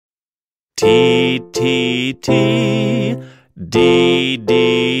T, T, T, D,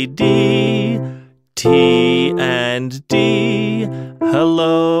 D, D, T and D,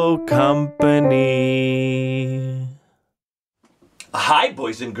 hello company. Hi,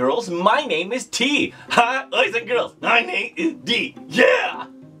 boys and girls, my name is T. Hi, boys and girls, my name is D. Yeah!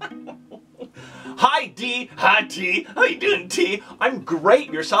 Hi, D. Hi, T. How you doing, T? I'm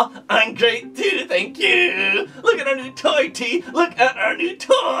great. Yourself? I'm great, too. Thank you. Look at our new toy, T. Look at our new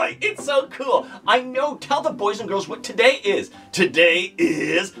toy. It's so cool. I know. Tell the boys and girls what today is. Today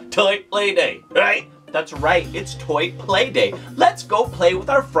is Toy Play Day, right? That's right. It's Toy Play Day. Let's go play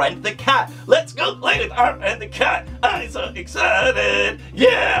with our friend the cat. Let's go play with our friend the cat. I'm so excited.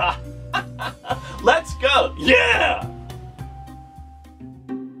 Yeah. Let's go. Yeah.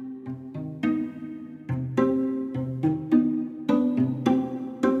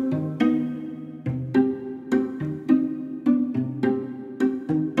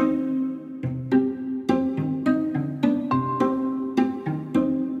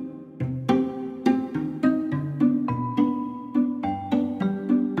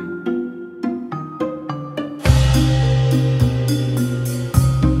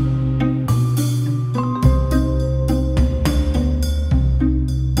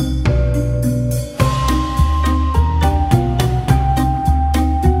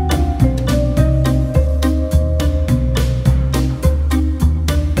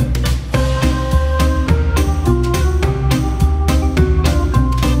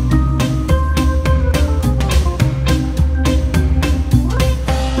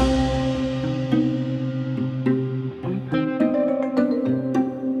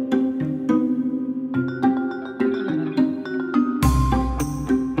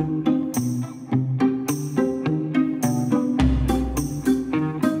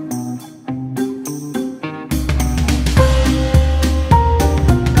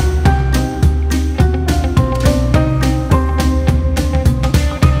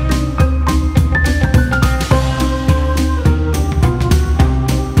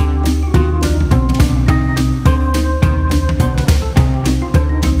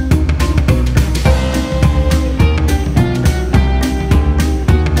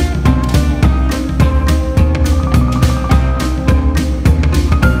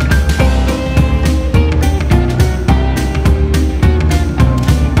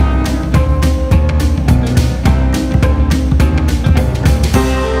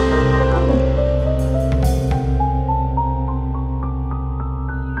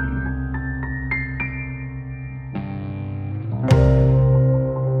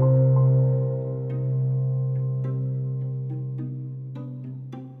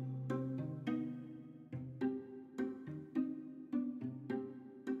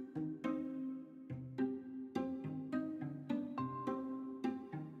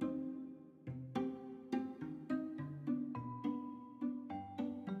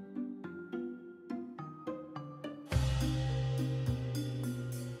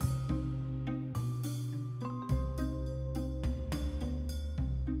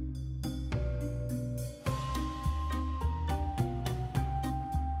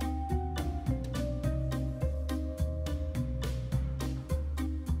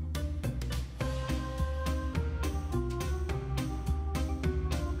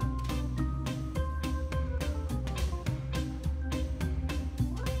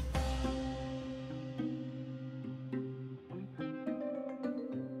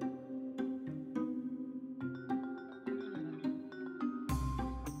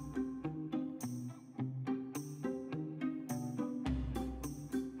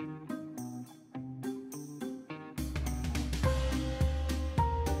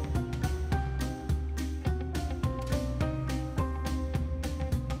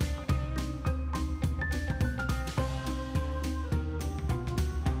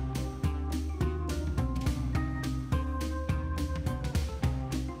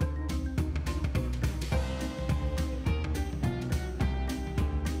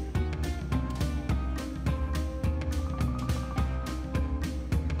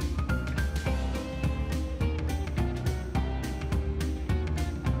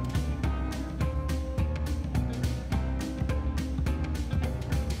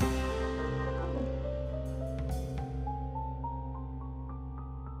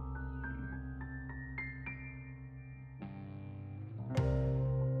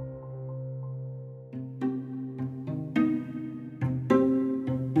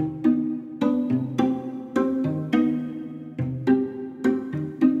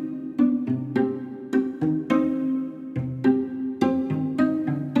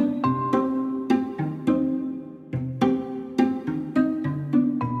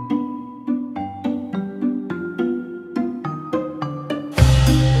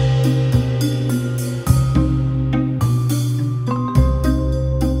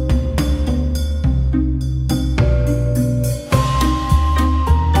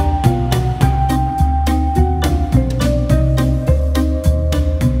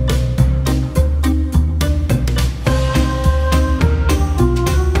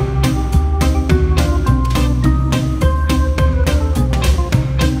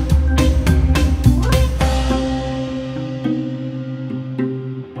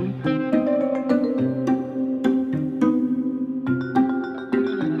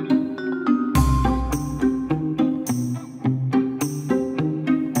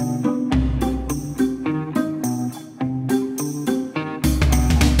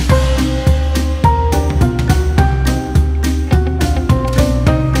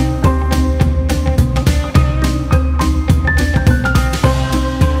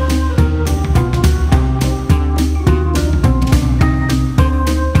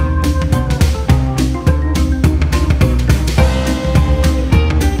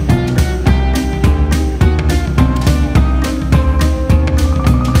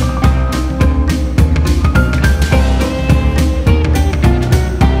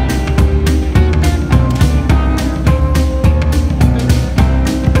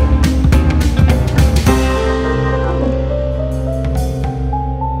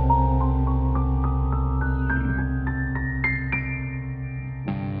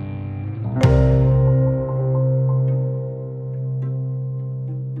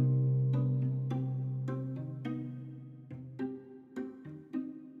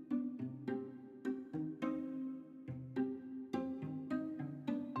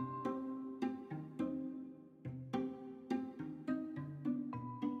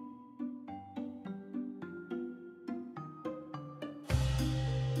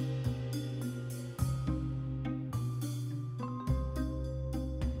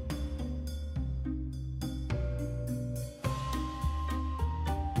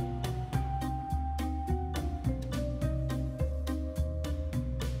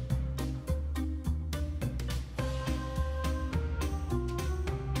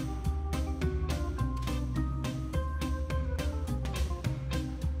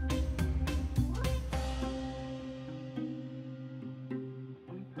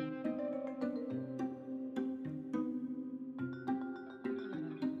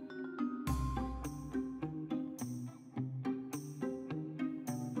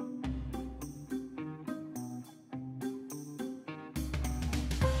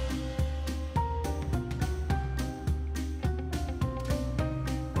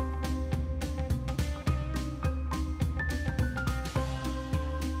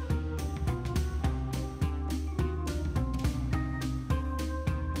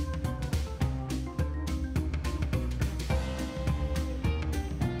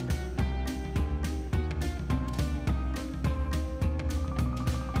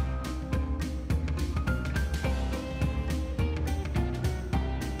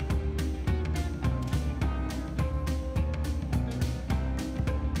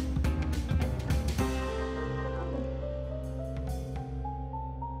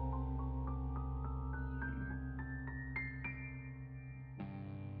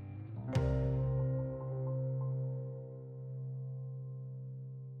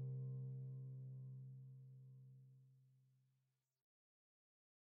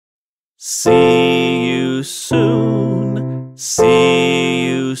 See you soon. See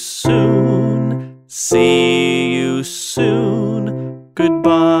you soon. See you soon.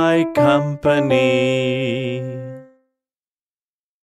 Goodbye, company.